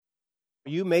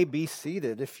You may be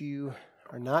seated if you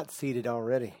are not seated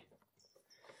already.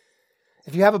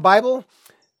 If you have a Bible,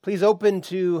 please open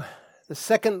to the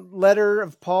second letter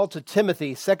of Paul to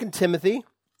Timothy, 2 Timothy,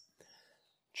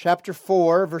 chapter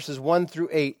 4, verses 1 through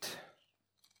 8.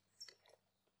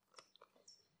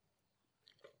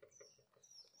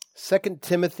 2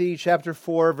 Timothy, chapter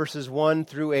 4, verses 1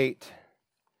 through 8.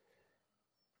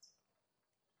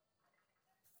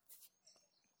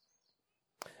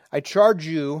 I charge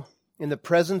you in the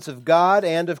presence of God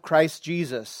and of Christ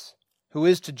Jesus, who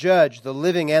is to judge the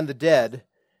living and the dead,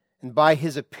 and by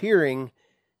his appearing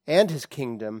and his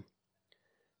kingdom,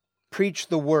 preach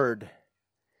the word.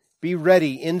 Be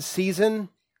ready in season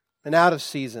and out of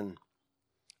season.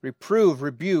 Reprove,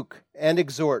 rebuke, and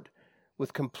exhort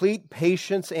with complete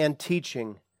patience and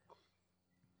teaching.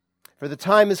 For the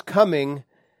time is coming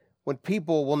when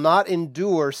people will not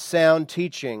endure sound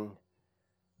teaching,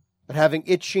 but having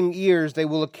itching ears, they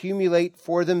will accumulate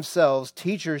for themselves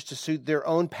teachers to suit their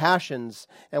own passions,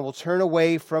 and will turn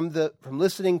away from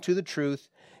listening to the truth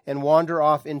and wander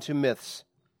off into myths.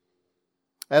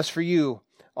 As for you,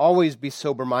 always be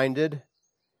sober-minded,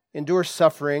 endure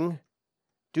suffering,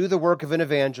 do the work of an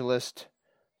evangelist,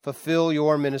 fulfill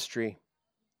your ministry.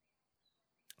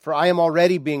 For I am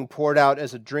already being poured out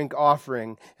as a drink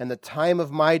offering, and the time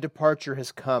of my departure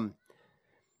has come.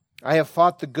 I have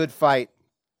fought the good fight.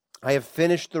 I have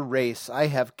finished the race. I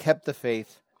have kept the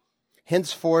faith.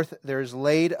 Henceforth there is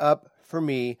laid up for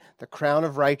me the crown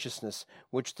of righteousness,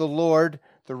 which the Lord,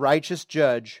 the righteous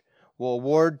judge, will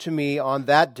award to me on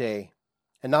that day,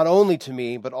 and not only to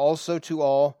me, but also to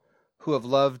all who have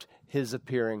loved his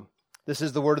appearing. This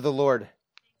is the word of the Lord.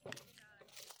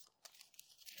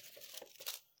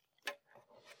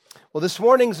 Well, this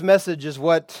morning's message is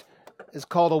what is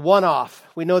called a one-off.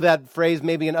 We know that phrase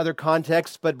maybe in other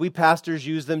contexts, but we pastors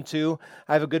use them too.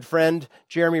 I have a good friend,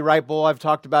 Jeremy Wrightbull. I've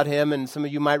talked about him, and some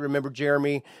of you might remember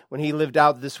Jeremy. When he lived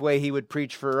out this way, he would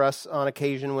preach for us on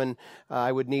occasion when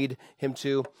I would need him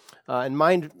to. And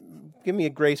mind, give me a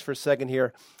grace for a second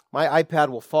here. My iPad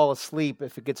will fall asleep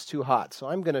if it gets too hot, so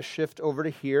I'm going to shift over to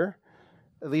here,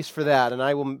 at least for that, and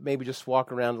I will maybe just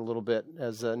walk around a little bit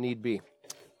as need be.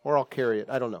 Or I'll carry it.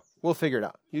 I don't know. We'll figure it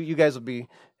out. You guys will be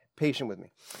patient with me.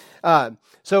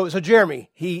 So Jeremy,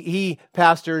 he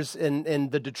pastors in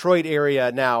the Detroit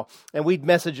area now, and we'd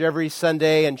message every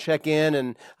Sunday and check in,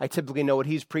 and I typically know what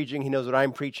he's preaching. He knows what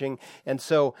I'm preaching, and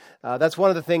so that's one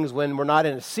of the things when we're not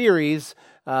in a series,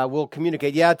 we'll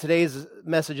communicate, today's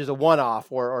message is a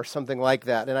one-off or something like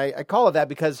that, and I call it that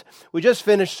because we just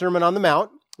finished Sermon on the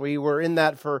Mount. We were in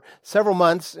that for several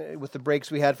months with the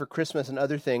breaks we had for Christmas and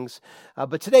other things.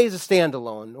 But today is a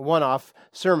standalone, one-off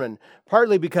sermon,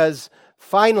 partly because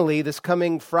finally this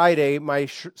coming Friday, my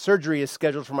surgery is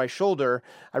scheduled for my shoulder.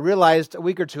 I realized a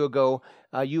week or two ago,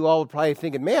 you all were probably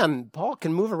thinking, man, Paul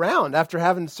can move around after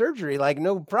having surgery, like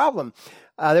no problem.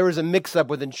 There was a mix-up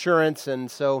with insurance, and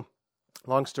so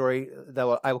long story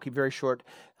that I will keep very short.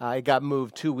 It got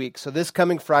moved 2 weeks. So this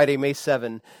coming Friday, May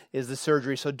 7, is the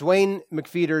surgery. So Dwayne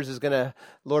McFeeters is going to,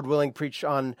 Lord willing, preach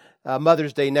on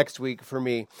Mother's Day next week for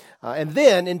me. And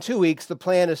then in 2 weeks, the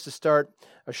plan is to start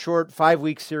a short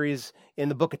 5-week series in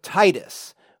the book of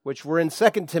Titus, which we're in 2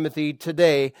 Timothy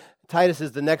today. Titus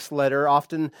is the next letter.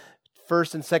 Often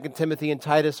 1st and 2 Timothy and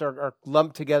Titus are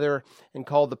lumped together and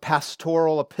called the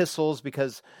pastoral epistles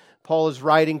because Paul is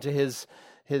writing to his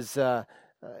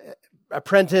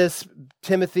apprentice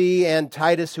Timothy and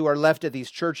Titus, who are left at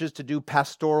these churches to do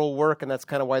pastoral work, and that's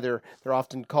kind of why they're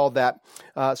often called that.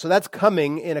 So that's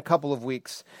coming in a couple of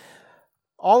weeks.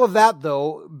 All of that,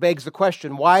 though, begs the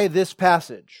question, why this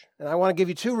passage? And I want to give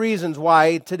you 2 reasons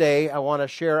why today I want to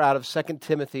share out of 2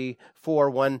 Timothy 4,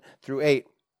 1 through 8.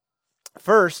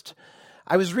 First,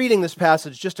 I was reading this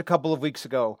passage just a couple of weeks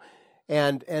ago,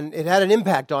 and it had an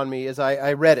impact on me as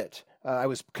I read it. I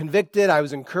was convicted, I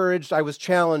was encouraged, I was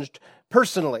challenged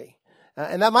personally.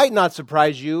 And that might not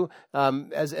surprise you.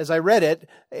 As I read it,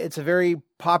 it's a very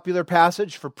popular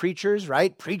passage for preachers,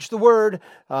 right? Preach the word.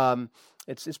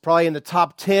 It's probably in the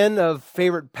top 10 of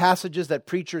favorite passages that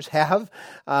preachers have,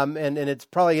 and it's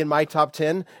probably in my top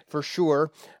 10 for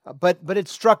sure. But it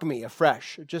struck me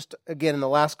afresh, just again in the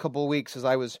last couple of weeks as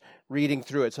I was reading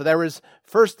through it. So there was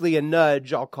firstly a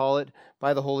nudge, I'll call it,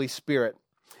 by the Holy Spirit.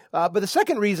 But the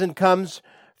second reason comes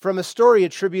from a story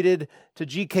attributed to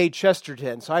G.K.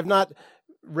 Chesterton. So I've not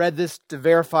read this to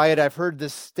verify it. I've heard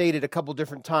this stated a couple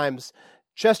different times.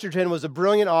 Chesterton was a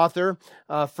brilliant author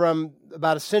from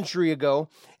about a century ago,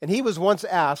 and he was once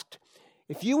asked,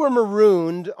 if you were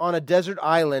marooned on a desert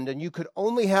island and you could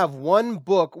only have one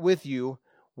book with you,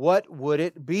 what would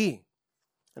it be?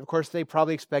 And of course, they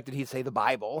probably expected he'd say the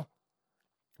Bible.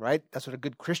 right? That's what a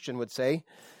good Christian would say.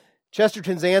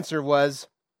 Chesterton's answer was,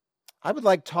 I would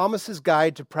like Thomas's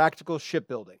Guide to Practical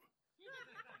Shipbuilding.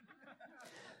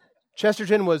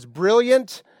 Chesterton was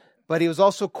brilliant, but he was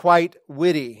also quite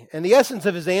witty. And the essence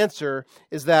of his answer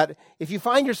is that if you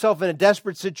find yourself in a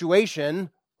desperate situation,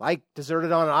 like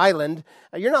deserted on an island,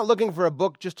 you're not looking for a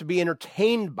book just to be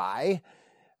entertained by,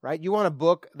 right? You want a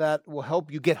book that will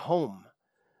help you get home,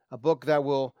 a book that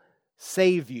will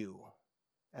save you,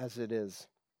 as it is.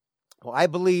 Well, I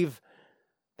believe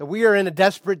that we are in a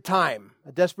desperate time,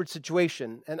 a desperate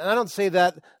situation. And I don't say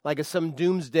that like as some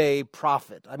doomsday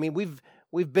prophet. I mean,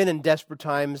 we've been in desperate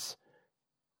times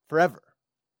forever.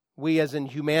 We as in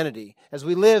humanity. As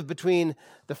we live between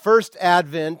the first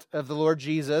advent of the Lord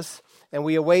Jesus and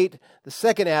we await the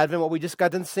second advent, what we just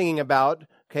got done singing about,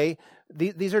 okay,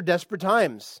 these are desperate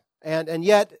times. And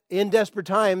yet, in desperate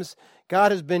times,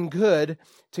 God has been good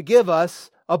to give us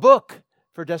a book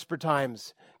for desperate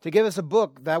times, to give us a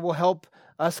book that will help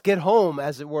us get home,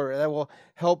 as it were, that will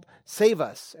help save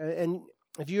us. And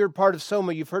if you're part of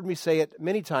Soma, you've heard me say it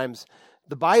many times,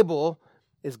 the Bible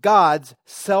is God's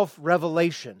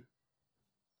self-revelation.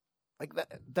 Like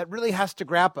that really has to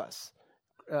grab us.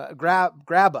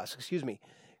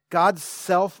 God's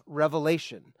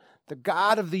self-revelation. The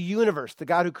God of the universe, the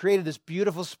God who created this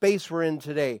beautiful space we're in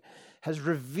today, has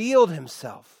revealed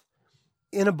himself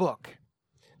in a book.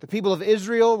 The people of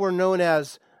Israel were known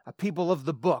as a people of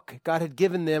the book. God had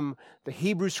given them the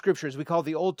Hebrew Scriptures we call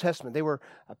the Old Testament. They were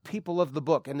a people of the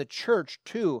book. And the church,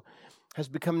 too, has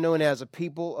become known as a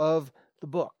people of the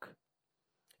book.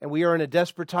 And we are in a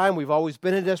desperate time. We've always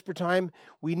been in a desperate time.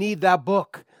 We need that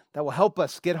book that will help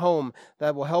us get home,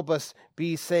 that will help us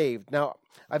be saved. Now,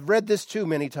 I've read this too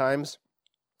many times.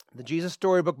 The Jesus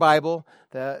Storybook Bible,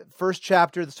 the first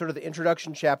chapter, the sort of the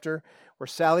introduction chapter, where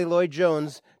Sally Lloyd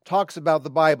Jones talks about the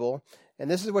Bible.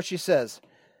 And this is what she says.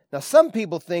 Now, some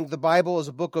people think the Bible is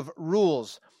a book of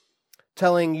rules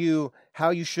telling you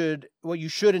what you should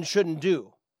and shouldn't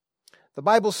do. The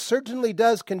Bible certainly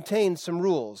does contain some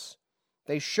rules.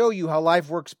 They show you how life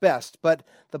works best, but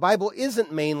the Bible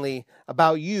isn't mainly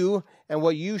about you and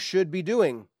what you should be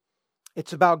doing.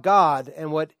 It's about God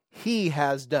and what He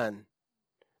has done.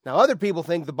 Now, other people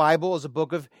think the Bible is a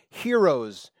book of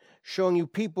heroes, showing you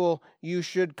people you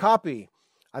should copy.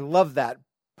 I love that,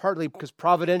 partly because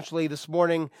providentially this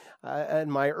morning,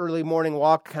 in my early morning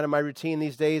walk, kind of my routine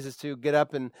these days is to get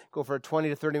up and go for a 20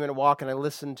 to 30-minute walk, and I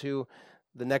listen to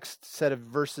the next set of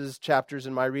verses, chapters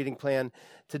in my reading plan.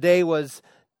 Today was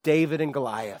David and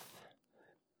Goliath.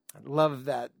 I love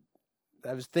that.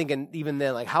 I was thinking even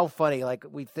then, like how funny, like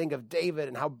we think of David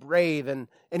and how brave, and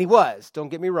he was, don't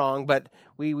get me wrong, but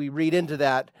we read into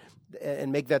that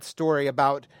and make that story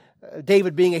about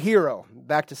David being a hero.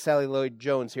 Back to Sally Lloyd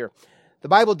Jones here. The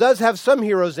Bible does have some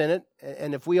heroes in it,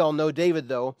 and if we all know David,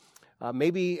 though,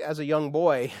 maybe as a young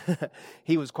boy,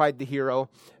 he was quite the hero,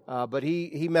 but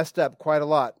he messed up quite a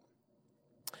lot.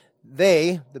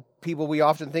 They, the people we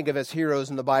often think of as heroes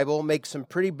in the Bible, make some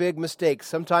pretty big mistakes,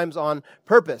 sometimes on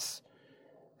purpose.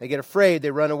 They get afraid,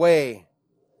 they run away.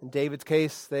 In David's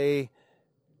case, they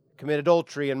commit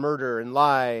adultery and murder and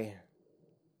lie.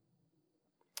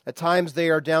 At times,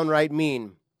 they are downright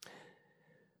mean.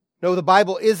 No, the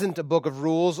Bible isn't a book of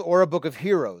rules or a book of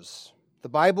heroes. The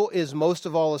Bible is most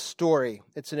of all a story.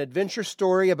 It's an adventure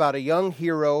story about a young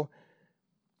hero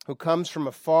who comes from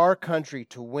a far country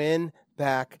to win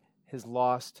back his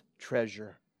lost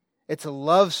treasure. It's a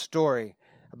love story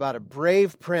about a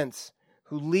brave prince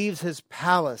who leaves his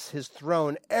palace, his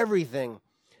throne, everything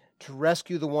to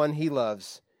rescue the one he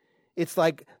loves. It's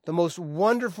like the most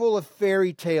wonderful of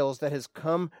fairy tales that has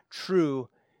come true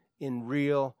in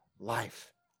real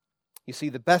life. You see,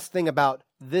 the best thing about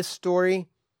this story,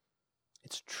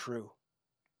 it's true.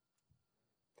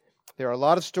 There are a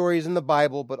lot of stories in the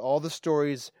Bible, but all the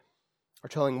stories are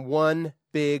telling one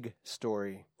big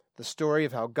story. The story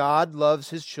of how God loves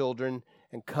His children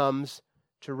and comes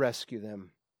to rescue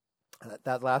them.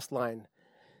 That last line.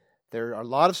 There are a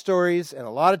lot of stories and a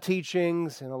lot of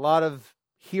teachings and a lot of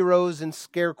heroes in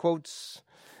scare quotes,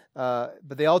 but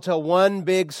they all tell one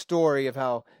big story of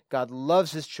how God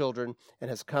loves His children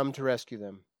and has come to rescue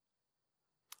them.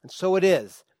 And so it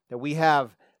is that we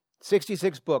have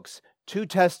 66 books, 2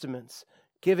 testaments,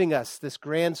 giving us this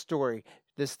grand story,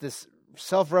 this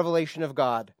self-revelation of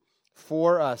God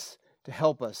for us to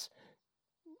help us.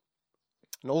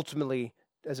 And ultimately,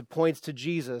 as it points to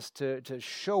Jesus, to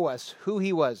show us who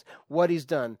He was, what He's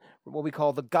done, what we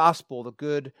call the gospel, the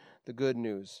good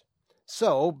news.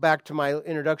 So, back to my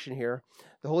introduction here,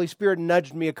 the Holy Spirit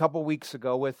nudged me a couple weeks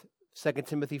ago with 2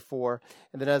 Timothy 4,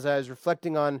 and then as I was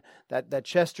reflecting on that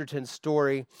Chesterton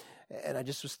story, And I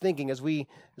just was thinking, as we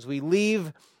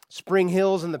leave Spring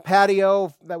Hills and the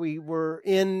patio that we were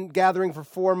in gathering for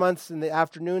 4 months in the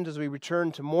afternoons, as we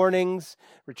return to mornings,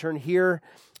 return here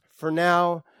for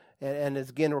now, and as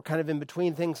again, we're kind of in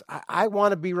between things, I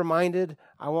want to be reminded,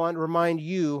 I want to remind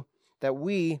you that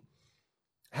we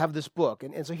have this book.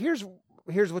 And so here's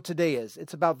what today is.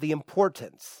 It's about the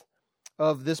importance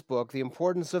of this book, the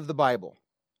importance of the Bible.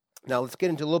 Now, let's get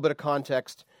into a little bit of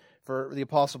context for the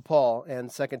Apostle Paul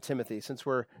and 2 Timothy, since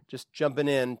we're just jumping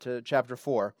into chapter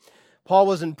 4. Paul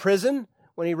was in prison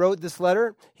when he wrote this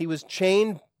letter. He was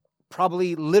chained,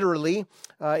 probably literally,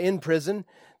 in prison.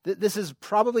 This is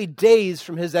probably days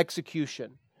from his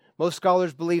execution. Most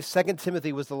scholars believe 2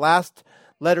 Timothy was the last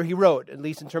letter he wrote, at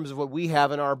least in terms of what we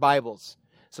have in our Bibles.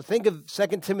 So think of 2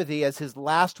 Timothy as his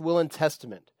last will and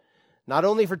testament, not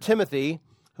only for Timothy,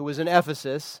 who was in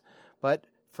Ephesus, but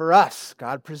for us.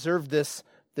 God preserved this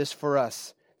for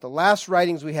us. The last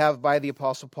writings we have by the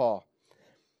Apostle Paul.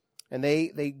 And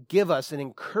they give us an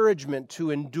encouragement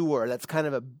to endure. That's kind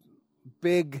of a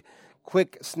big,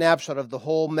 quick snapshot of the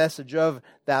whole message of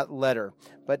that letter.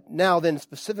 But now then,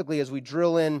 specifically, as we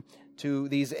drill in to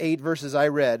these 8 verses I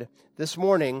read, this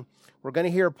morning, we're going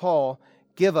to hear Paul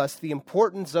give us the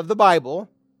importance of the Bible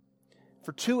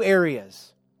for 2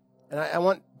 areas. And I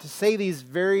want to say these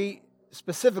very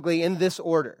specifically in this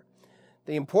order.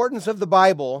 The importance of the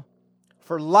Bible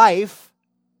for life,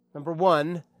 number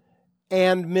 1,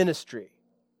 and ministry.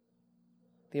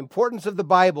 The importance of the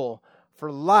Bible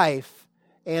for life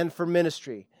and for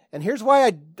ministry. And here's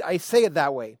why I say it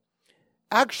that way.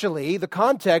 Actually, the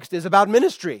context is about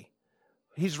ministry.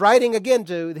 He's writing again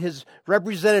to his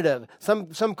representative.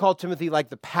 Some call Timothy like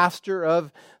the pastor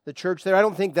of the church there. I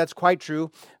don't think that's quite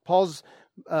true. Paul's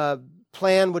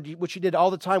plan, which he did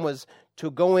all the time, was to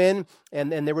go in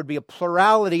and there would be a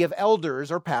plurality of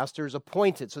elders or pastors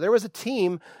appointed. So there was a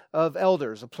team of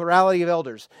elders, a plurality of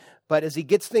elders. But as he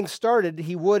gets things started,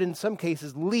 he would in some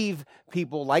cases leave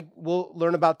people, like we'll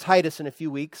learn about Titus in a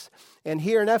few weeks. And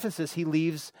here in Ephesus, he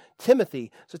leaves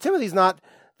Timothy. So Timothy's not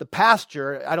the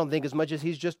pastor, I don't think, as much as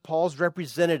he's just Paul's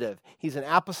representative. He's an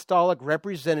apostolic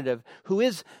representative who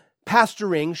is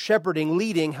pastoring, shepherding,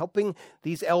 leading, helping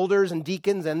these elders and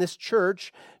deacons and this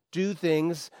church do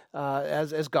things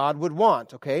as God would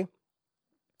want, okay?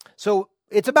 So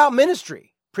it's about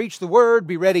ministry. Preach the word,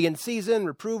 be ready in season,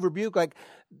 reprove, rebuke, like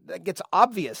that gets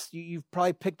obvious. You've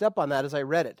probably picked up on that as I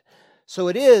read it. So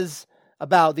it is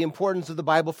about the importance of the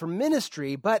Bible for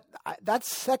ministry, but that's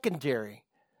secondary.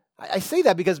 I say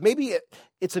that because maybe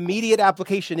its immediate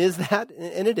application is that,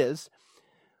 and it is.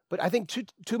 But I think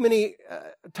too many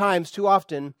times, too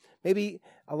often, maybe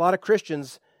a lot of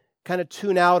Christians kind of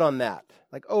tune out on that.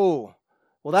 Like, oh,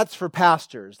 well, that's for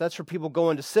pastors. That's for people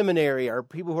going to seminary or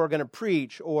people who are going to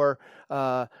preach or,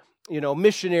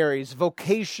 missionaries,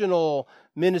 vocational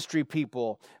ministry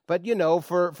people. But,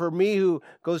 for me who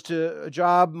goes to a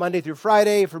job Monday through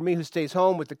Friday, for me who stays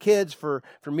home with the kids, for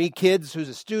me kids who's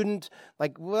a student,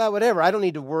 like, well, whatever. I don't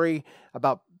need to worry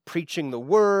about preaching the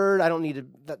word. I don't need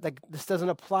to, this doesn't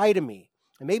apply to me.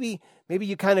 And maybe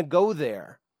you kind of go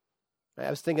there. I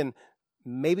was thinking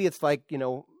maybe it's like,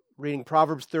 reading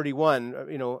Proverbs 31,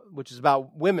 which is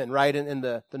about women, right? And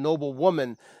the noble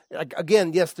woman.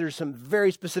 Again, yes, there's some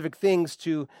very specific things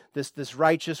to this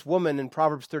righteous woman in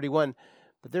Proverbs 31,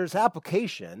 but there's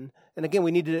application. And again, we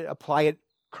need to apply it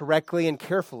correctly and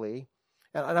carefully.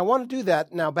 And I want to do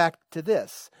that now back to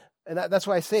this. And that's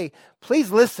why I say,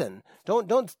 please listen. Don't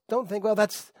think, well,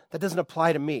 that doesn't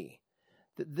apply to me.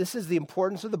 This is the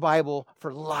importance of the Bible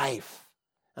for life.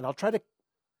 And I'll try to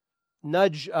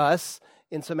nudge us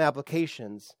in some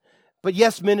applications. But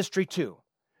yes, ministry too.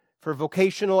 For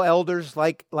vocational elders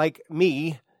like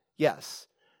me, yes.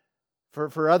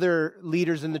 For other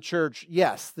leaders in the church,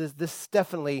 yes. This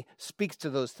definitely speaks to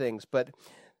those things. But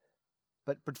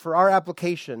for our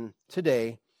application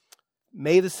today,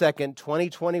 May the 2nd,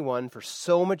 2021, for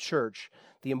Soma Church,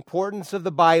 the importance of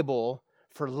the Bible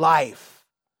for life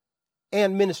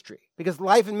and ministry. Because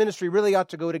life and ministry really ought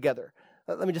to go together.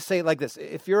 Let me just say it like this.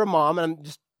 If you're a mom, and I'm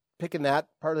just picking that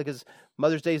partly because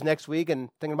Mother's Day is next week and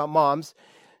thinking about moms,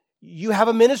 you have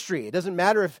a ministry. It doesn't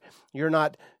matter if you're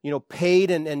not,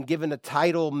 paid and given a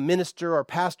title minister or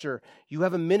pastor. You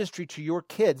have a ministry to your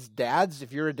kids. Dads,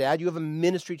 if you're a dad, you have a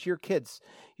ministry to your kids.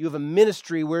 You have a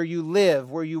ministry where you live,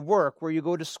 where you work, where you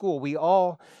go to school. We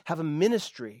all have a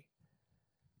ministry.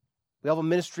 We have a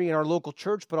ministry in our local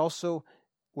church, but also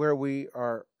where we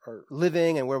are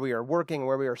living and where we are working and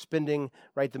where we are spending,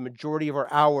 right, the majority of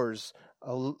our hours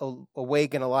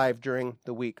awake and alive during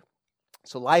the week.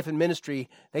 So life and ministry,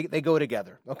 they go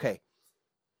together. Okay.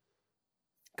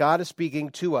 God is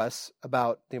speaking to us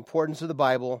about the importance of the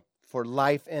Bible for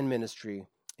life and ministry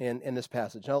in this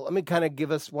passage. Now, let me kind of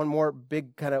give us one more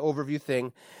big kind of overview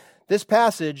thing. This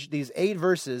passage, these 8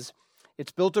 verses,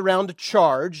 it's built around a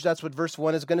charge. That's what verse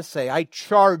 1 is going to say. I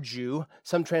charge you.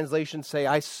 Some translations say,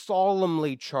 I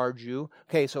solemnly charge you.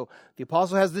 Okay, so the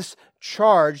apostle has this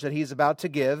charge that he's about to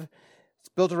give. It's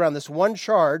built around this one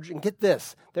charge. And get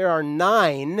this, there are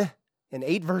 9, in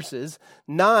 8 verses,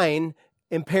 9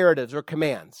 imperatives or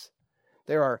commands.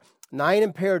 There are 9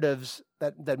 imperatives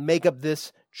that make up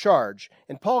this charge.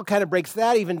 And Paul kind of breaks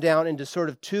that even down into sort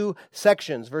of 2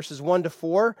 sections. Verses 1 to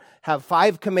 4 have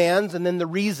 5 commands and then the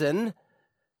reason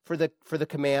for the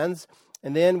commands.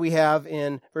 And then we have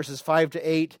in verses 5 to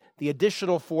 8 the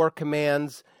additional 4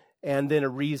 commands and then a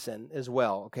reason as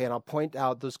well. Okay, and I'll point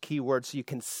out those key words so you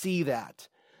can see that.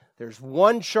 There's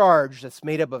one charge that's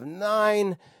made up of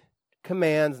 9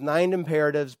 commands, 9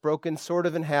 imperatives, broken sort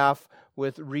of in half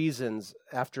with reasons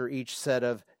after each set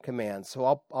of commands. So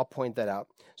I'll point that out.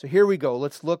 So here we go.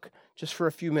 Let's look just for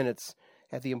a few minutes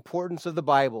at the importance of the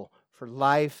Bible for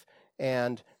life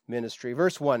and ministry.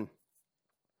 Verse 1.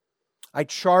 I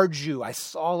charge you, I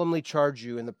solemnly charge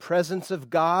you in the presence of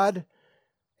God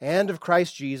and of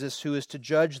Christ Jesus, who is to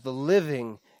judge the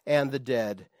living and the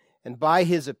dead, and by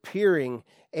his appearing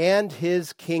and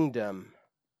his kingdom.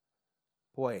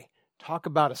 Boy, talk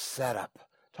about a setup.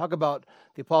 Talk about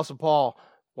the Apostle Paul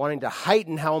wanting to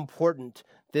heighten how important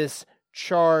this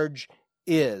charge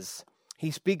is.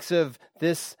 He speaks of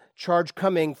this charge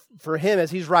coming for him as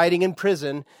he's writing in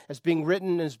prison, as being written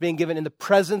and as being given in the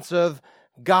presence of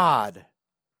God.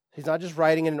 He's not just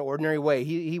writing in an ordinary way.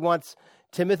 He wants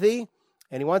Timothy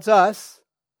and he wants us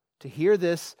to hear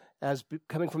this as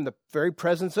coming from the very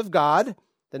presence of God.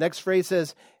 The next phrase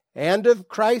says, and of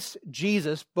Christ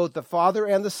Jesus, both the Father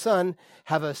and the Son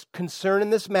have a concern in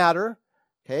this matter.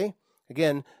 Okay,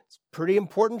 again, it's a pretty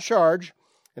important charge.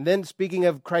 And then speaking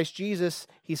of Christ Jesus,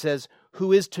 he says,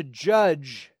 who is to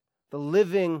judge the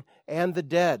living and the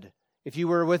dead. If you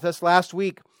were with us last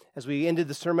week, as we ended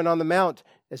the Sermon on the Mount,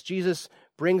 as Jesus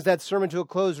brings that sermon to a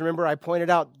close, remember I pointed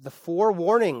out the 4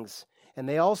 warnings, and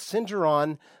they all center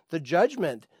on the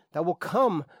judgment that will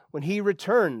come when he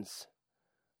returns.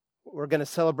 We're going to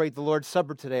celebrate the Lord's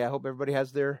Supper today. I hope everybody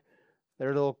has their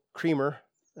little creamer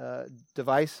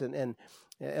device, and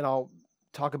I'll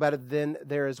talk about it then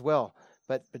there as well.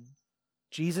 But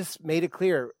Jesus made it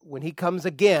clear, when he comes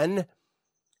again,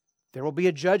 there will be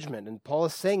a judgment. And Paul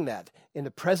is saying that in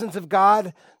the presence of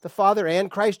God, the Father,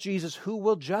 and Christ Jesus, who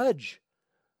will judge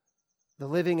the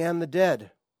living and the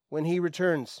dead when he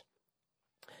returns.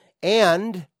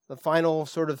 And the final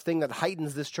sort of thing that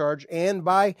heightens this charge, and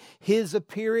by his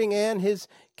appearing and his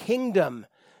kingdom.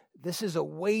 This is a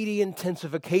weighty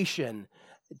intensification.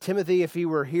 Timothy, if he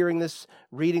were hearing this,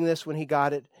 reading this when he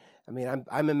got it, I mean,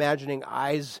 I'm imagining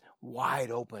eyes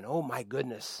wide open. Oh my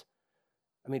goodness.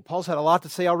 I mean, Paul's had a lot to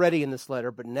say already in this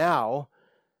letter, but now,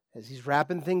 as he's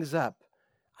wrapping things up,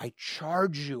 I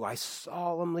charge you, I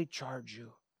solemnly charge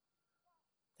you.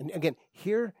 And again,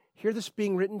 hear this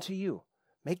being written to you.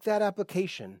 Make that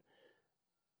application.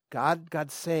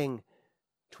 God's saying,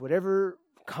 to whatever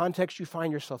context you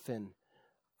find yourself in,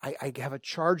 I have a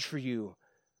charge for you,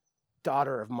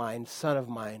 daughter of mine, son of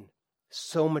mine.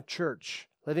 Soma Church,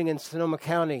 living in Sonoma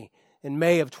County in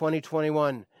May of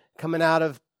 2021, coming out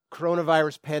of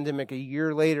coronavirus pandemic a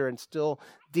year later and still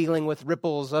dealing with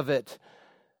ripples of it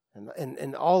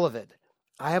and all of it.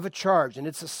 I have a charge, and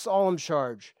it's a solemn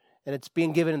charge. And it's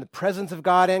being given in the presence of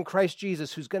God and Christ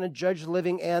Jesus, who's going to judge the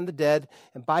living and the dead,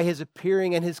 and by his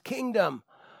appearing and his kingdom.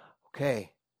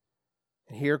 Okay.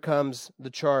 And here comes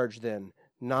the charge then.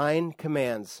 9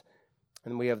 commands.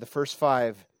 And we have the first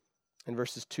 5 in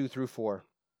verses 2 through 4.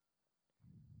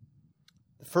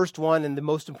 The first one, and the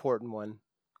most important one,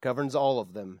 governs all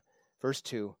of them. Verse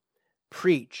 2,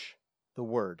 preach the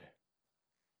word.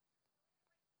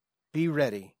 Be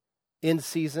ready in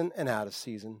season and out of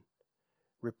season.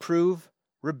 Reprove,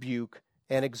 rebuke,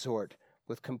 and exhort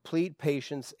with complete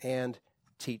patience and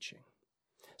teaching.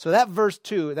 So that verse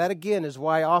 2, that again is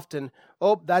why often,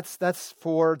 that's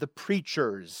for the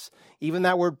preachers. Even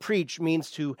that word preach means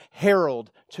to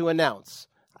herald, to announce.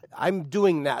 I'm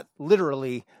doing that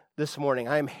literally this morning.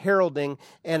 I am heralding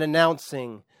and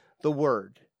announcing the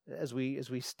word as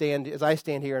I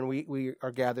stand here and we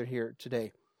are gathered here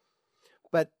today.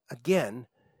 But again,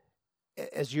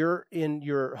 as you're in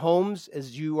your homes,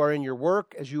 as you are in your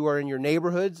work, as you are in your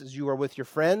neighborhoods, as you are with your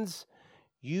friends,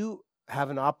 you have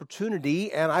an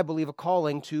opportunity and I believe a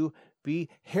calling to be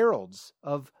heralds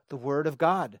of the Word of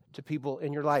God to people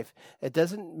in your life. It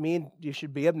doesn't mean you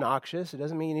should be obnoxious. It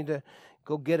doesn't mean you need to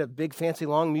go get a big fancy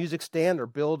long music stand or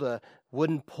build a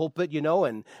wooden pulpit,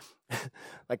 and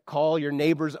like call your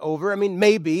neighbors over. I mean,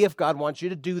 maybe if God wants you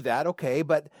to do that, okay,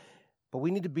 but we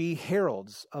need to be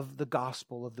heralds of the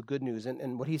gospel, of the good news.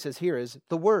 And what he says here is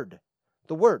the Word.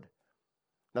 The Word.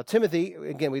 Now, Timothy,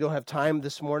 again, we don't have time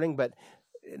this morning, but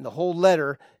in the whole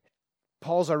letter,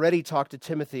 Paul's already talked to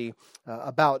Timothy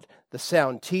about the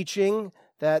sound teaching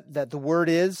that the Word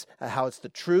is, how it's the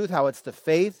truth, how it's the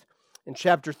faith. In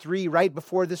chapter 3, right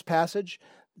before this passage,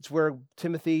 it's where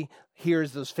Timothy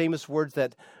hears those famous words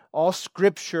that all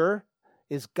Scripture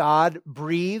is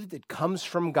God-breathed. It comes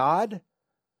from God.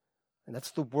 And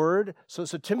that's the Word. So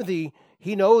Timothy,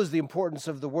 he knows the importance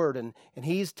of the Word, and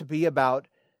he's to be about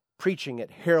preaching it,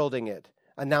 heralding it,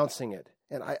 announcing it.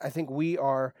 And I think we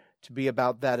are to be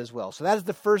about that as well. So that is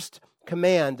the first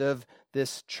command of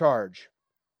this charge.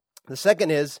 The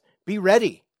second is, be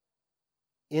ready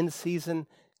in season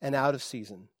and out of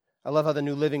season. I love how the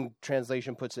New Living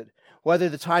Translation puts it, whether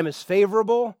the time is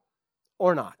favorable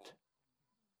or not.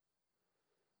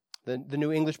 The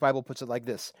New English Bible puts it like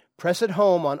this: press it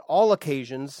home on all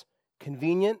occasions,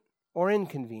 convenient or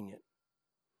inconvenient.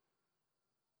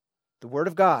 The Word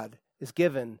of God is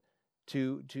given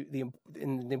and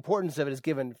the importance of it is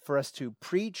given for us to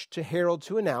preach, to herald,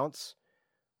 to announce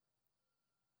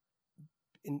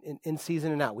in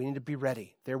season and out. We need to be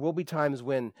ready. There will be times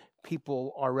when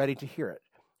people are ready to hear it,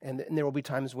 and there will be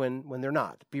times when they're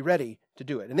not. Be ready to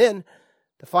do it. And then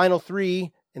the final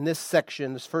three in this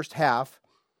section, this first half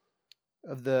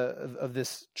of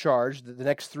this charge, the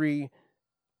next three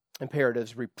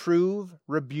imperatives: reprove,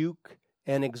 rebuke,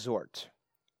 and exhort.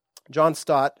 John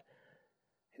Stott,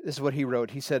 this is what he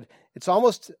wrote. He said, it's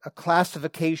almost a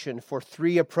classification for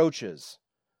three approaches: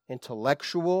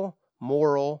 intellectual,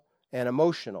 moral, and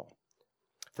emotional.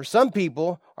 For some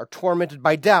people are tormented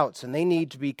by doubts, and they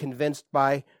need to be convinced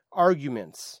by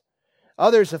arguments.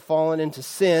 Others have fallen into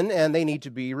sin, and they need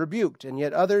to be rebuked. And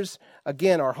yet others,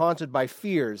 again, are haunted by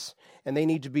fears, and they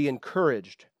need to be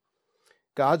encouraged.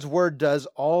 God's Word does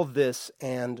all this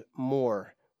and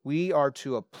more. We are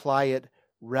to apply it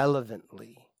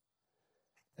relevantly.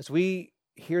 As we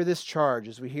hear this charge,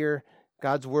 as we hear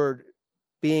God's Word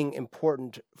being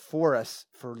important for us,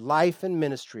 for life and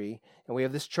ministry, and we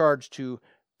have this charge to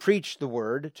preach the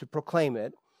Word, to proclaim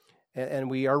it, and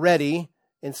we are ready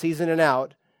in season and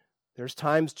out, there's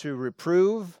times to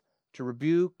reprove, to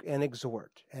rebuke, and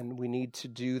exhort. And we need to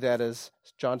do that, as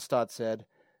John Stott said,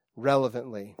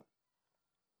 relevantly.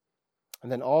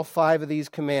 And then all five of these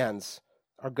commands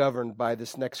are governed by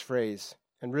this next phrase.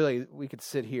 And really, we could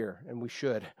sit here, and we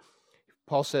should.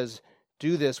 Paul says,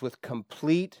 do this with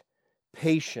complete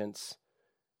patience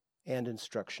and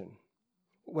instruction.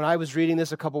 When I was reading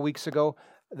this a couple weeks ago,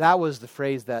 that was the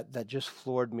phrase that just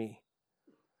floored me.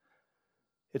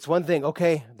 It's one thing,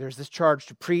 okay, there's this charge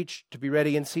to preach, to be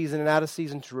ready in season and out of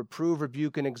season, to reprove,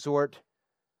 rebuke, and exhort,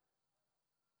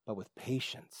 but with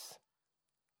patience.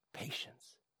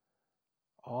 Patience.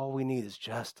 All we need is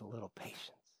just a little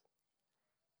patience.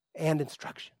 And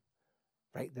instruction,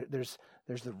 right? There's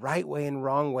the right way and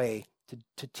wrong way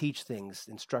to teach things,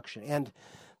 instruction, and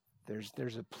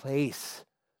there's a place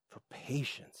for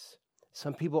patience.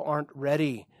 Some people aren't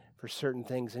ready for certain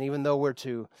things, and even though we're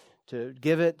to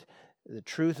give it the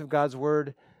truth of God's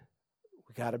Word,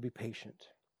 we got to be patient.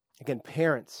 Again,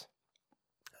 parents,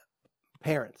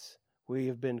 we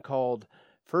have been called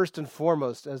first and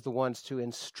foremost as the ones to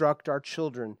instruct our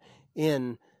children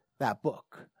in that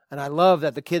book. And I love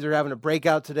that the kids are having a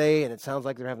breakout today, and it sounds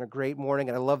like they're having a great morning.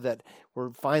 And I love that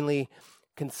we're finally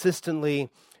consistently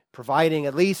providing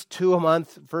at least 2 a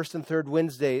month, first and third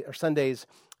Wednesday or Sundays,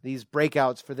 these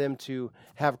breakouts for them to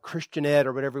have Christian ed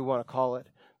or whatever we want to call it.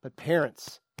 But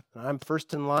parents, and I'm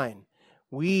first in line,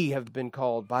 we have been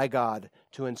called by God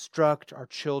to instruct our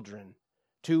children,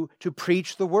 to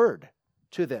preach the Word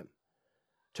to them,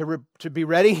 to be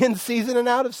ready in season and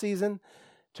out of season,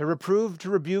 to reprove, to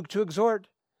rebuke, to exhort,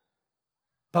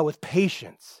 but with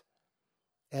patience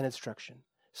and instruction.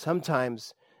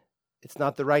 Sometimes it's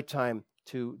not the right time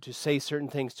to say certain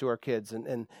things to our kids,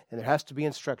 and there has to be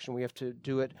instruction. We have to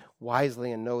do it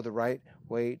wisely and know the right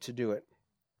way to do it.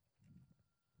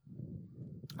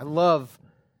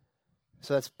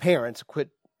 So that's parents,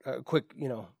 a quick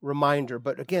reminder.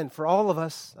 But again, for all of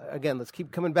us, let's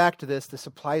keep coming back to this. This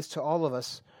applies to all of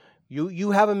us.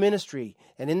 You have a ministry,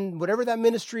 and in whatever that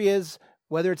ministry is,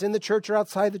 whether it's in the church or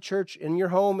outside the church, in your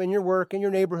home, in your work, in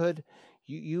your neighborhood,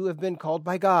 you have been called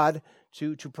by God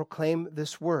to proclaim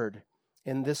this Word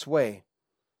in this way.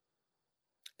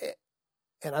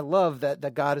 And I love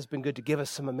that God has been good to give us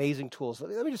some amazing tools.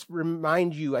 Let me just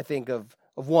remind you, I think, of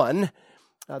one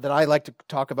that I like to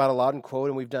talk about a lot and quote,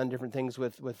 and we've done different things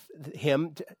with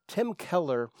him. Tim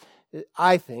Keller,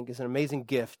 I think, is an amazing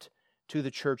gift to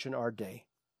the church in our day.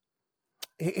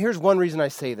 Here's one reason I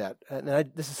say that, and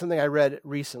this is something I read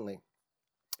recently.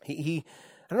 He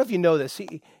I don't know if you know this,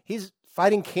 he's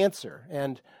fighting cancer,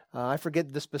 and I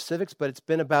forget the specifics, but it's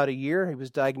been about a year. He was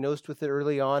diagnosed with it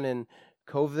early on in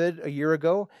COVID a year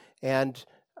ago, and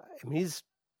I mean,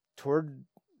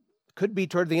 could be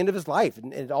toward the end of his life,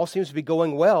 and it all seems to be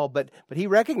going well, but he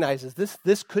recognizes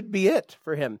this could be it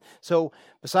for him. So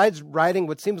besides writing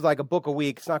what seems like a book a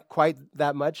week, it's not quite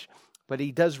that much, but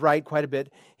he does write quite a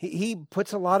bit. He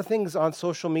puts a lot of things on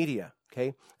social media,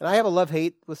 okay? And I have a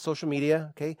love-hate with social media,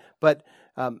 okay? But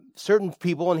certain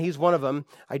people, and he's one of them,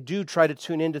 I do try to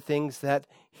tune into things that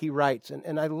he writes.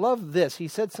 And I love this. He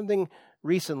said something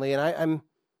recently, and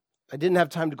I didn't have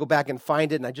time to go back and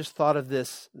find it, and I just thought of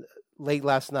this late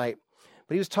last night.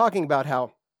 But he was talking about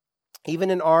how even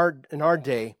in our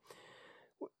day,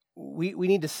 we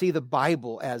need to see the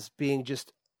Bible as being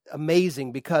just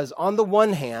amazing, because on the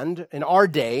one hand, in our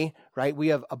day, right, we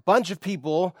have a bunch of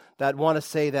people that want to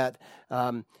say that,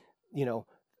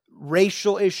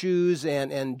 racial issues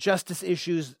and justice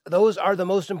issues, those are the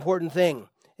most important thing.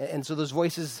 And so those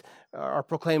voices are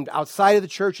proclaimed outside of the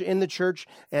church, in the church.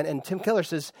 And Tim Keller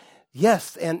says,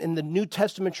 yes, and in the New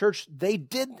Testament church, they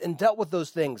did and dealt with those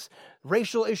things.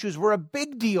 Racial issues were a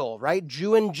big deal, right?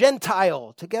 Jew and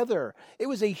Gentile together. It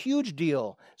was a huge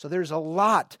deal. So there's a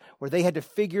lot where they had to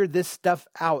figure this stuff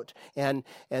out. And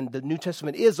the New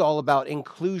Testament is all about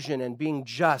inclusion and being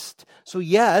just. So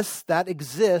yes, that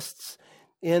exists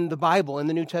in the Bible, in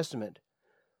the New Testament.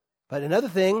 But another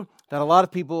thing that a lot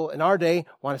of people in our day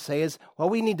want to say is, well,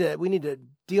 we need to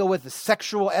deal with the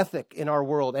sexual ethic in our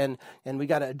world, and we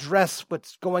got to address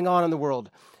what's going on in the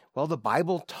world. Well, the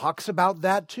Bible talks about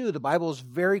that too. The Bible is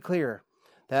very clear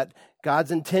that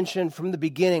God's intention from the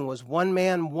beginning was one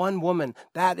man, one woman.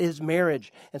 That is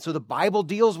marriage. And so the Bible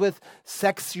deals with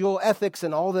sexual ethics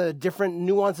and all the different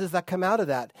nuances that come out of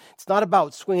that. It's not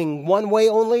about swinging one way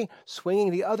only,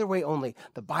 swinging the other way only.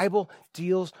 The Bible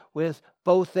deals with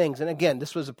both things. And again,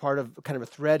 this was a part of kind of a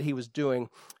thread he was doing.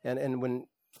 And when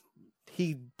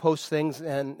he posts things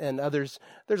and others,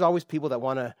 there's always people that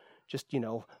want to just,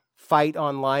 fight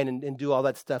online and do all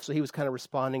that stuff. So he was kind of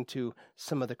responding to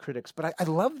some of the critics. But I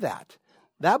love that.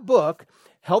 That book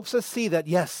helps us see that,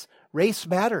 yes, race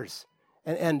matters.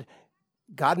 And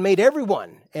God made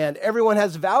everyone. And everyone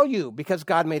has value because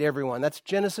God made everyone. That's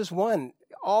Genesis 1.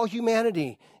 All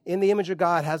humanity in the image of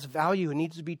God has value and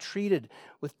needs to be treated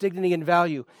with dignity and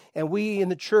value. And we in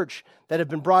the church that have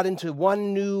been brought into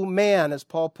one new man, as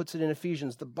Paul puts it in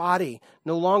Ephesians, the body,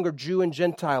 no longer Jew and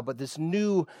Gentile, but this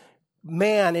new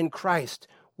man in Christ,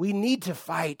 we need to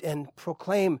fight and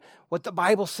proclaim what the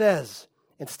Bible says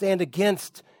and stand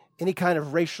against any kind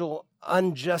of racial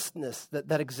unjustness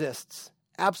that exists.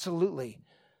 Absolutely.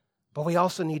 But we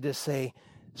also need to say,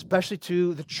 especially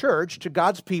to the church, to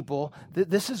God's people,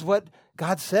 that this is what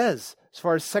God says as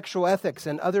far as sexual ethics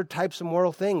and other types of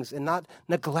moral things, and not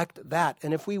neglect that.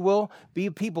 And if we will be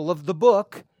people of the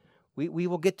book, we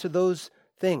will get to those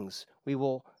things. We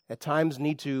will at times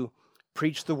need to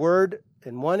preach the word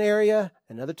in one area,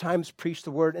 and other times preach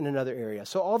the word in another area.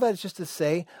 So all that is just to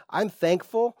say, I'm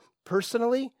thankful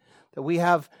personally that we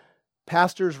have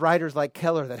pastors, writers like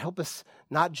Keller that help us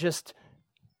not just,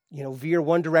 veer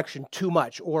one direction too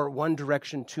much or one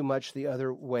direction too much the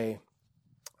other way.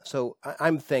 So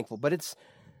I'm thankful, but it's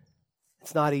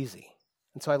not easy.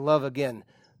 And so I love, again,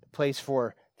 the place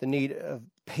for the need of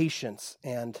patience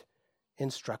and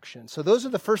instruction. So those are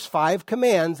the first 5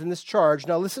 commands in this charge.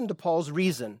 Now listen to Paul's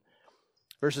reason,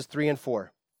 verses 3 and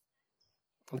 4.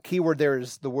 The key word there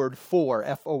is the word for,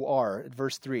 F-O-R, at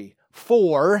verse 3.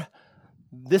 For,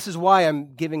 this is why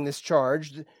I'm giving this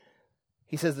charge.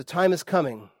 He says, the time is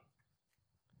coming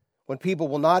when people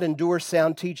will not endure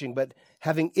sound teaching, but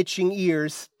having itching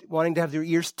ears, wanting to have their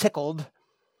ears tickled,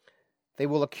 they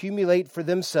will accumulate for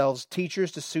themselves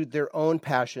teachers to suit their own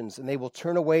passions, and they will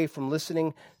turn away from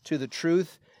listening to the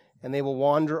truth, and they will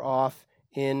wander off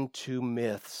into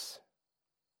myths.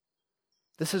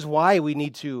 This is why we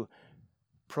need to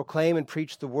proclaim and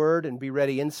preach the word and be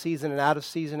ready in season and out of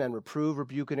season and reprove,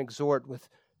 rebuke, and exhort with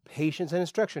patience and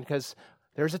instruction, because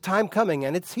there's a time coming,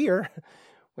 and it's here,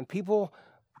 when people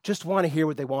just want to hear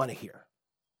what they want to hear.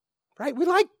 Right? We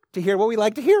like to hear what we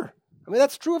like to hear. I mean,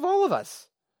 that's true of all of us.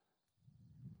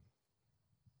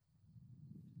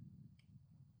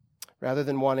 Rather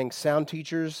than wanting sound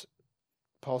teachers,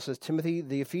 Paul says, Timothy,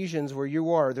 the Ephesians, where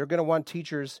you are, they're going to want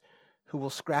teachers who will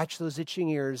scratch those itching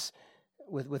ears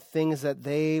with things that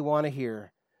they want to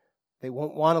hear. They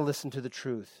won't want to listen to the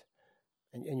truth.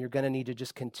 And you're going to need to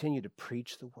just continue to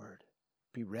preach the word.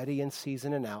 Be ready in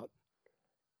season and out.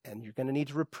 And you're going to need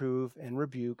to reprove and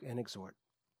rebuke and exhort.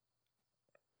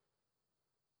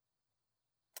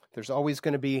 There's always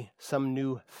going to be some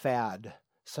new fad,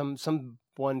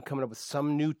 someone coming up with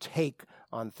some new take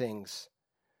on things.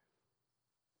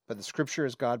 But the Scripture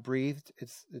is God-breathed.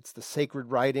 It's the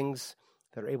sacred writings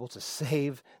that are able to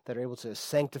save, that are able to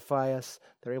sanctify us,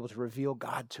 that are able to reveal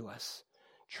God to us.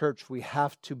 Church, we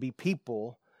have to be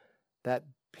people that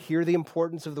hear the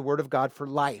importance of the Word of God for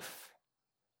life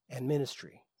and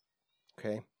ministry.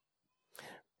 Okay?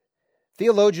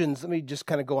 Theologians, let me just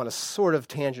kind of go on a sort of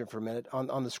tangent for a minute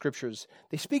on the Scriptures.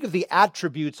 They speak of the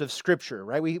attributes of Scripture,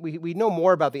 right? We know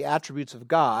more about the attributes of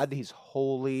God. He's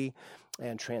holy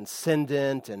and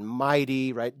transcendent and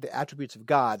mighty, right? The attributes of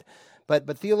God.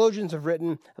 But theologians have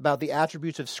written about the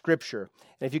attributes of Scripture.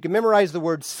 And if you can memorize the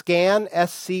word scan,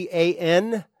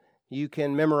 S-C-A-N, you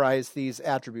can memorize these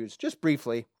attributes. Just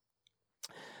briefly,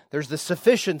 there's the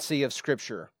sufficiency of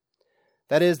Scripture.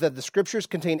 That is, that the Scriptures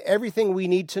contain everything we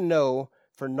need to know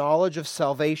for knowledge of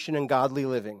salvation and godly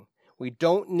living. We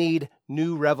don't need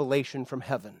new revelation from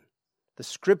heaven. The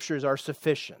Scriptures are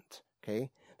sufficient. Okay?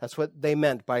 That's what they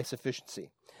meant by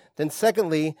sufficiency. Then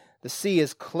secondly, the C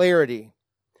is clarity.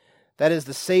 That is,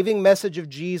 the saving message of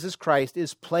Jesus Christ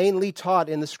is plainly taught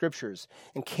in the Scriptures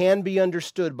and can be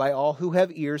understood by all who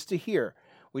have ears to hear.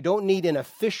 We don't need an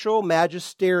official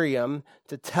magisterium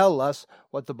to tell us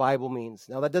what the Bible means.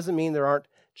 Now, that doesn't mean there aren't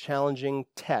challenging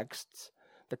texts.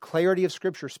 The clarity of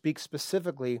Scripture speaks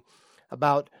specifically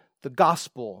about the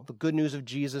gospel, the good news of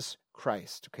Jesus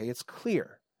Christ. Okay, it's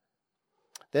clear.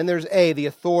 Then there's A, the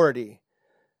authority.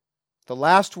 The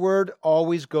last word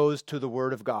always goes to the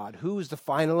Word of God. Who's the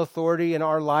final authority in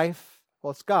our life?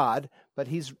 Well, it's God, but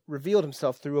He's revealed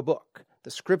Himself through a book,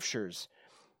 the Scriptures.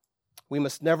 We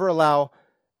must never allow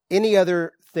any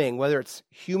other thing, whether it's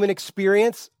human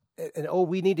experience, and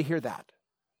we need to hear that.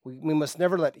 We must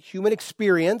never let human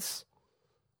experience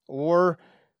or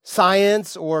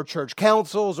science or church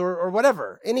councils or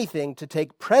whatever, anything to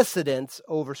take precedence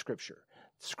over Scripture.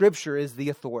 Scripture is the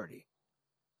authority.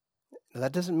 Now,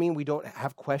 that doesn't mean we don't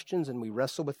have questions and we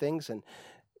wrestle with things,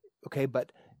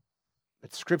 but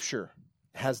Scripture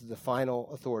has the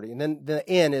final authority. And then the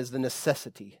N is the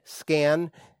necessity.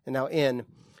 Scan, and now N,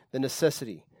 the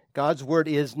necessity. God's word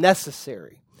is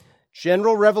necessary.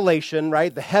 General revelation,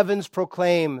 right? The heavens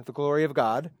proclaim the glory of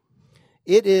God.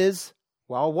 It is,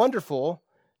 while wonderful,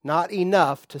 not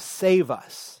enough to save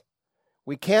us.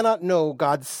 We cannot know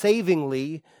God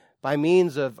savingly by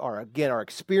means of our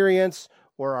experience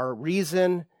or our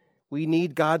reason. We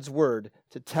need God's word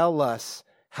to tell us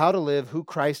how to live, who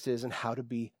Christ is, and how to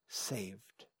be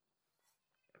saved.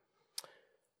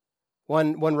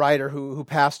 One writer who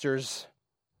pastors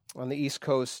on the East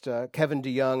Coast, Kevin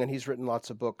DeYoung, and he's written lots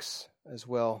of books as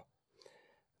well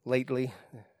lately.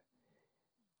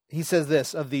 He says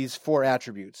this of these four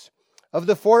attributes. Of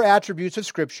the four attributes of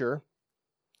Scripture,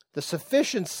 the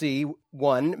sufficiency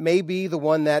one may be the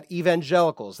one that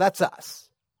evangelicals, that's us,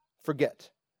 forget.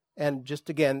 And just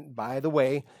again, by the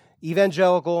way,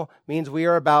 evangelical means we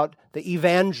are about the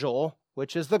evangel,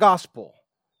 which is the gospel,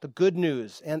 the good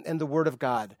news, and the word of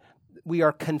God. We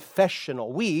are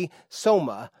confessional. We,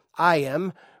 soma, I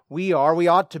am, we are, we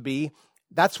ought to be.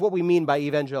 That's what we mean by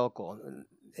evangelical.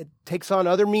 It takes on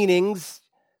other meanings,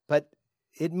 but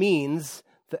it means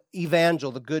the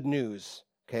evangel, the good news,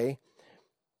 okay?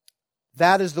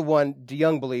 That is the one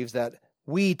DeYoung believes that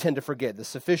we tend to forget, the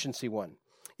sufficiency one.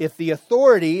 If the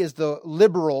authority is the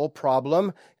liberal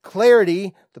problem,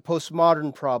 clarity the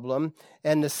postmodern problem,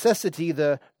 and necessity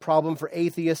the problem for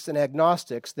atheists and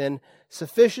agnostics, then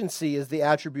sufficiency is the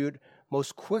attribute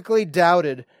most quickly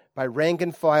doubted by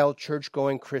rank-and-file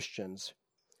church-going Christians.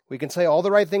 We can say all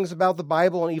the right things about the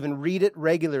Bible and even read it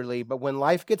regularly, but when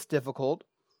life gets difficult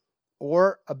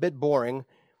or a bit boring,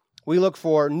 we look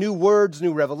for new words,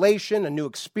 new revelation, a new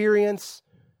experience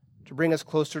to bring us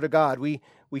closer to God. We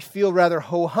feel rather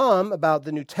ho-hum about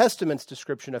the New Testament's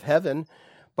description of heaven,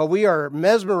 but we are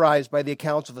mesmerized by the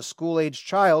accounts of a school-aged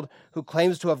child who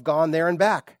claims to have gone there and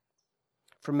back.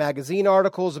 From magazine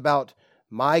articles about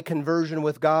my conversion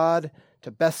with God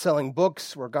to best-selling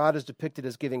books where God is depicted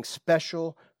as giving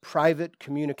special, private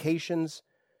communications,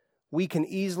 we can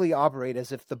easily operate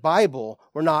as if the Bible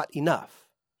were not enough.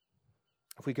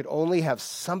 If we could only have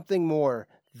something more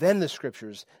than the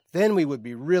Scriptures, then we would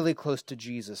be really close to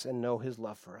Jesus and know His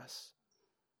love for us.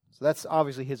 So that's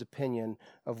obviously his opinion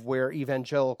of where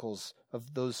evangelicals,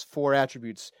 of those four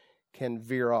attributes, can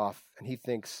veer off, and he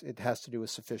thinks it has to do with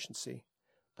sufficiency.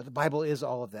 But the Bible is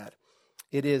all of that.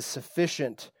 It is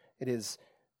sufficient. It is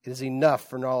enough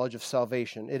for knowledge of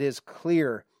salvation. It is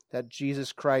clear that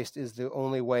Jesus Christ is the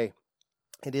only way.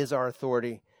 It is our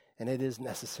authority, and it is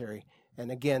necessary.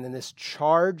 And again, in this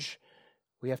charge,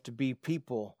 we have to be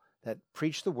people that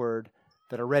preach the word,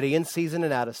 that are ready in season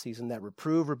and out of season, that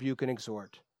reprove, rebuke, and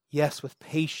exhort. Yes, with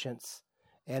patience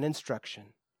and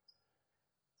instruction.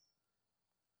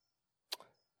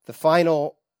 The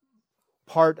final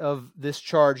part of this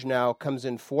charge now comes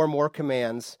in 4 more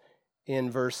commands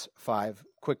in verse 5.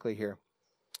 Quickly here.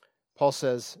 Paul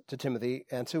says to Timothy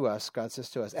and to us, God says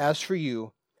to us, as for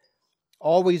you,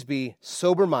 always be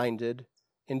sober-minded,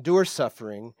 endure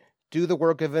suffering, do the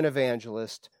work of an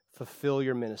evangelist, fulfill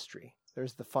your ministry.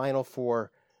 There's the final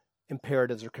 4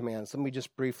 imperatives or commands. Let me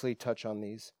just briefly touch on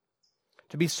these.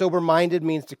 To be sober-minded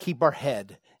means to keep our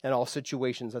head in all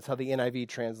situations. That's how the NIV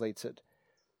translates it.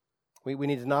 We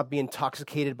need to not be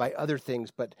intoxicated by other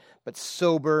things, but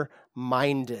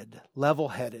sober-minded,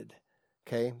 level-headed.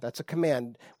 Okay, that's a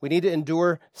command. We need to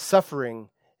endure suffering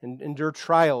and endure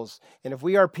trials. And if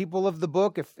we are people of the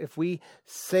book, if we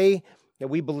say that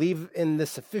we believe in the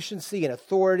sufficiency and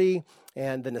authority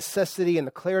and the necessity and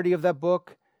the clarity of that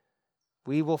book,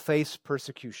 we will face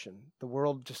persecution. The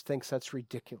world just thinks that's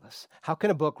ridiculous. How can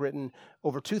a book written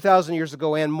over 2,000 years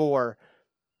ago and more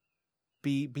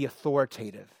be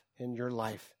authoritative in your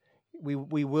life? We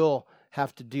will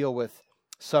have to deal with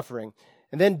suffering.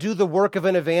 And then do the work of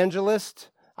an evangelist.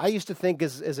 I used to think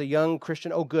as a young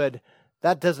Christian, oh good,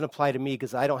 that doesn't apply to me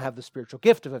because I don't have the spiritual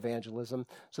gift of evangelism.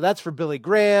 So that's for Billy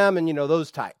Graham and,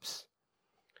 those types.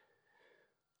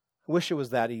 I wish it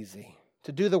was that easy.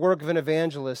 To do the work of an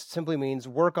evangelist simply means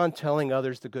work on telling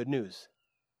others the good news.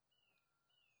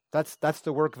 That's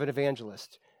the work of an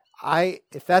evangelist.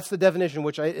 If that's the definition,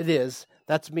 which it is,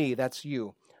 that's me, that's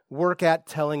you. Work at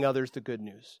telling others the good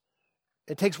news.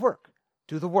 It takes work.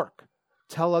 Do the work.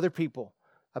 Tell other people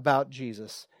about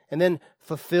Jesus. And then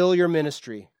fulfill your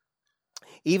ministry.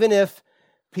 Even if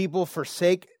people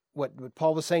forsake what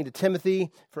Paul was saying to Timothy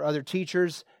for other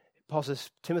teachers, Paul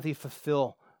says, Timothy,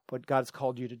 fulfill what God's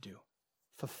called you to do.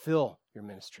 Fulfill your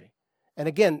ministry. And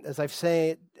again, as I've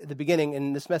said at the beginning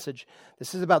in this message,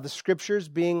 this is about the scriptures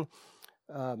being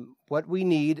what we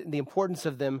need and the importance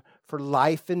of them for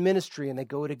life and ministry, and they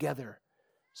go together.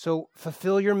 So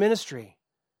fulfill your ministry.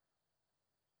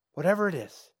 Whatever it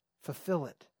is, fulfill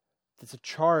it. It's a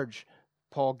charge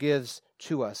Paul gives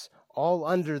to us, all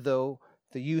under, though,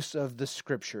 the use of the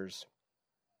scriptures.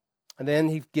 And then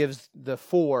he gives the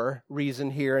 4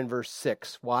 reason here in verse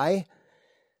 6. Why?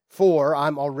 For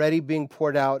I'm already being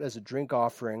poured out as a drink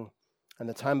offering, and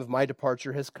the time of my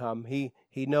departure has come. He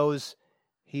knows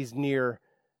he's near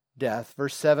death.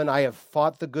 Verse 7, I have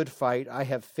fought the good fight. I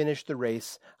have finished the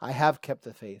race. I have kept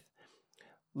the faith.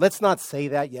 Let's not say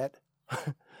that yet.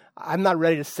 I'm not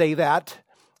ready to say that.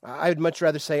 I'd much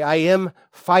rather say I am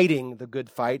fighting the good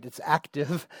fight. It's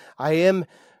active. I am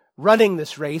running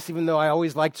this race, even though I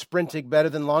always liked sprinting better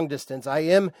than long distance. I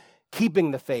am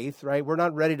keeping the faith, right? We're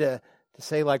not ready to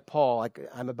say like Paul, like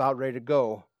I'm about ready to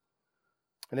go.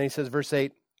 And then he says, verse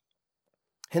 8,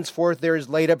 henceforth there is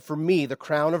laid up for me the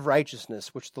crown of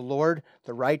righteousness, which the Lord,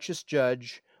 the righteous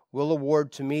judge, will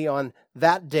award to me on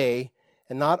that day,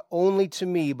 and not only to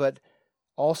me, but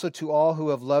also to all who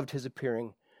have loved his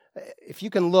appearing. If you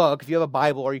can look, if you have a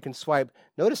Bible or you can swipe,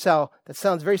 notice how that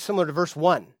sounds very similar to verse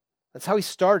 1. That's how he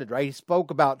started, right? He spoke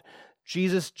about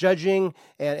Jesus judging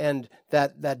and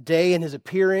that day and his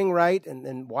appearing, right?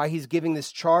 And why he's giving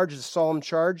this charge, this solemn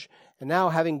charge. And now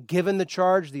having given the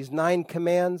charge, these 9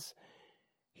 commands,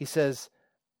 he says,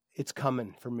 it's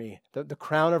coming for me. The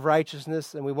crown of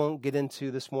righteousness, and we won't get into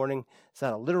this morning. It's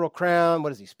not a literal crown.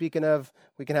 What is he speaking of?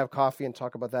 We can have coffee and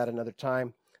talk about that another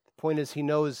time. The point is he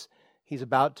knows he's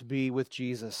about to be with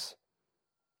Jesus.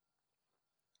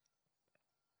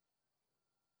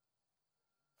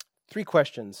 Three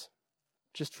questions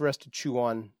just for us to chew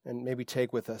on and maybe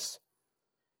take with us.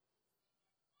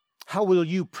 How will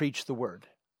you preach the word?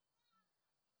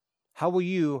 How will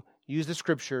you use the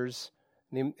scriptures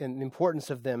and the importance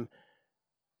of them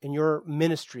in your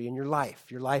ministry, in your life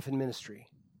and ministry?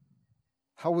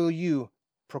 How will you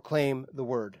proclaim the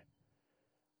word?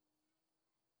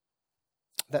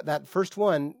 That first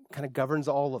one kind of governs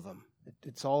all of them.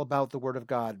 It's all about the word of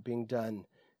God being done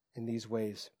in these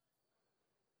ways.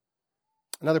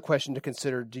 Another question to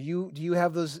consider, do you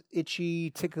have those itchy,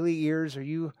 tickly ears? Are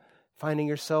you finding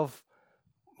yourself,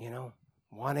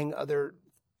 wanting other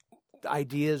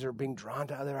ideas or being drawn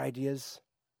to other ideas?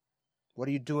 What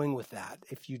are you doing with that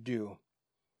if you do?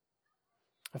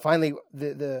 And finally,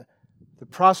 the the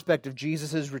prospect of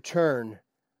Jesus' return,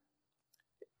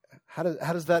 how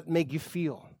does that make you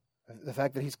feel? The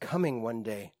fact that he's coming one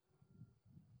day.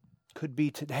 Could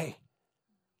be today.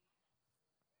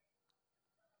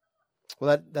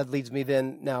 Well, that leads me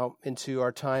then now into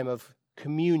our time of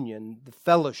communion, the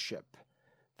fellowship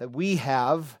that we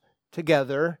have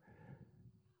together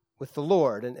with the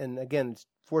Lord. And again, it's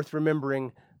worth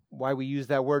remembering why we use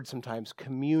that word sometimes,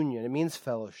 communion. It means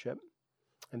fellowship.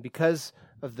 And because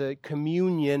of the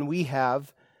communion we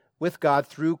have with God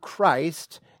through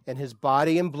Christ and his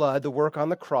body and blood, the work on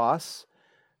the cross,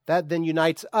 that then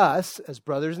unites us as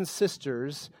brothers and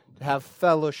sisters to have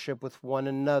fellowship with one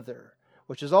another,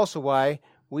 which is also why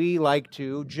we like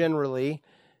to generally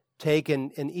take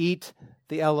and eat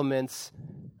the elements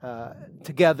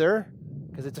together,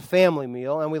 because it's a family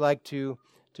meal, and we like to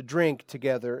drink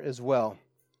together as well.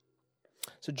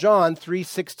 So John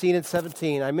 3:16 and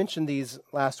 17, I mentioned these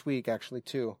last week actually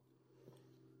too.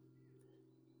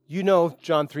 You know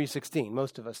John 3:16,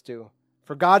 most of us do.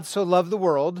 For God so loved the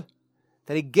world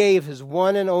that he gave his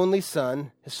one and only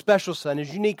Son, his special Son,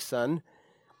 his unique Son,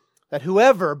 that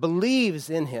whoever believes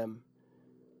in him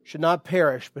should not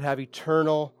perish but have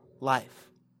eternal life.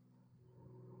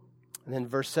 And then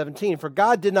verse 17, for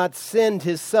God did not send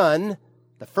his Son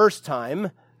the first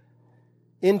time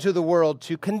into the world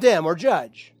to condemn or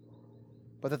judge,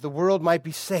 but that the world might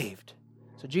be saved.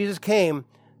 So Jesus came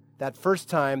that first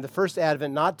time, the first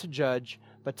advent, not to judge,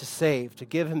 but to save, to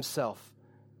give himself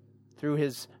through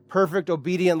his perfect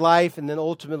obedient life and then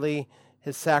ultimately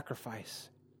his sacrifice.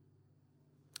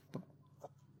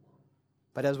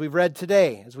 But as we've read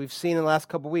today, as we've seen in the last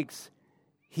couple of weeks,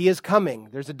 he is coming.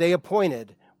 There's a day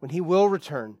appointed when he will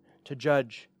return to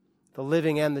judge the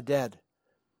living and the dead.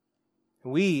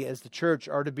 And we, as the church,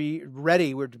 are to be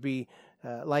ready. We're to be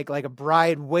like a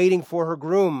bride waiting for her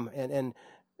groom and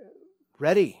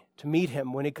ready to meet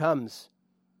him when he comes.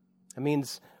 That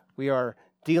means we are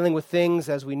dealing with things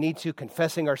as we need to,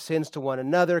 confessing our sins to one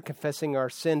another, confessing our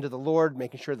sin to the Lord,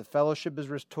 making sure the fellowship is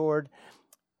restored.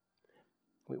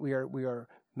 We are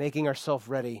making ourselves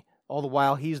ready, all the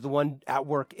while he's the one at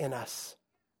work in us.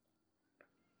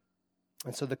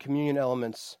 And so the communion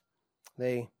elements,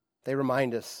 they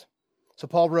remind us. So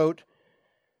Paul wrote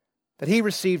that he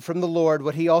received from the Lord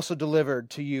what he also delivered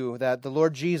to you, that the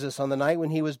Lord Jesus, on the night when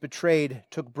he was betrayed,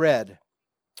 took bread.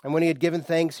 And when he had given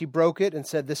thanks, he broke it and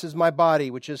said, this is my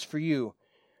body, which is for you.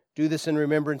 Do this in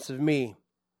remembrance of me.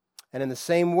 And in the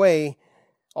same way,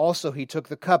 also he took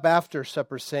the cup after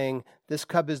supper, saying, this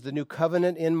cup is the new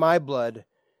covenant in my blood.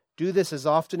 Do this as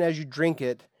often as you drink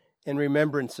it in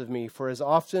remembrance of me. For as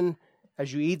often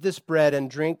as you eat this bread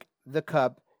and drink the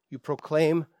cup, you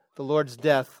proclaim the Lord's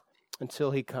death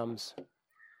until he comes.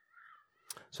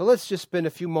 So let's just spend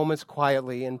a few moments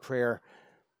quietly in prayer.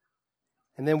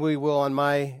 And then we will, on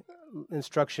my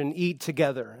instruction, eat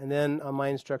together. And then on my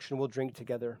instruction, we'll drink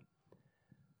together.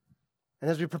 And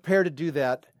as we prepare to do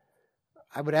that,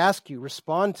 I would ask you,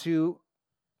 respond to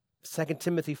 2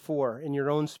 Timothy 4 in your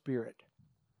own spirit.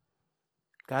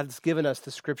 God's given us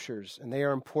the scriptures, and they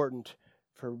are important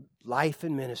for life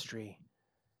and ministry.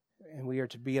 And we are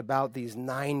to be about these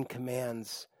 9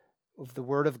 commands of the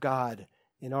Word of God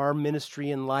in our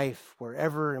ministry and life,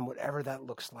 wherever and whatever that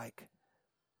looks like.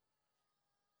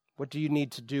 What do you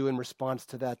need to do in response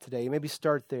to that today? Maybe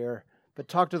start there, but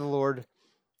talk to the Lord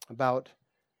about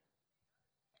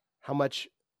how much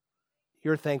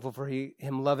you're thankful for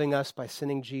him loving us by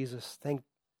sending Jesus.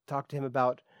 Talk to him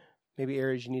about maybe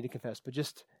areas you need to confess, but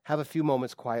just have a few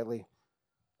moments quietly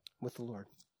with the Lord.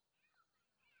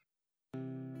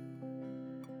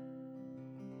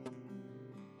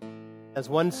 As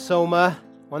one soma,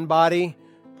 one body,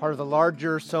 part of the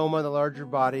larger soma, the larger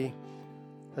body,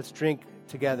 let's drink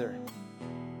together.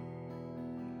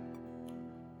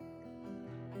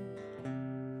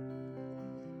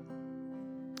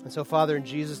 And so, Father, in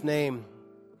Jesus' name,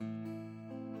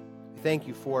 we thank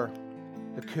you for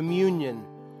the communion,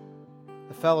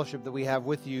 the fellowship that we have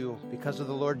with you because of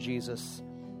the Lord Jesus,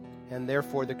 and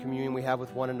therefore the communion we have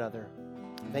with one another.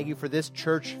 Thank you for this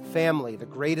church family, the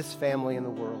greatest family in the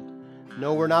world.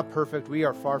 No, we're not perfect. We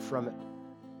are far from it.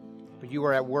 But you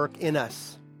are at work in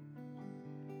us.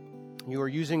 You are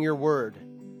using your word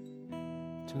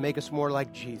to make us more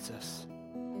like Jesus.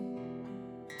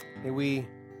 May we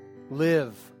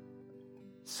live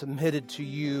submitted to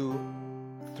you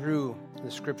through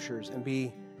the scriptures and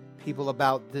be people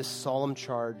about this solemn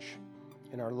charge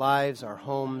in our lives, our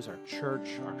homes, our church,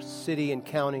 our city and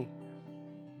county.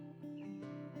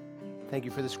 Thank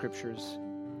you for the scriptures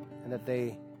and that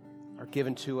they are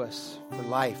given to us for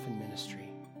life and ministry.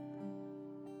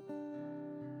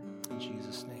 In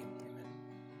Jesus' name.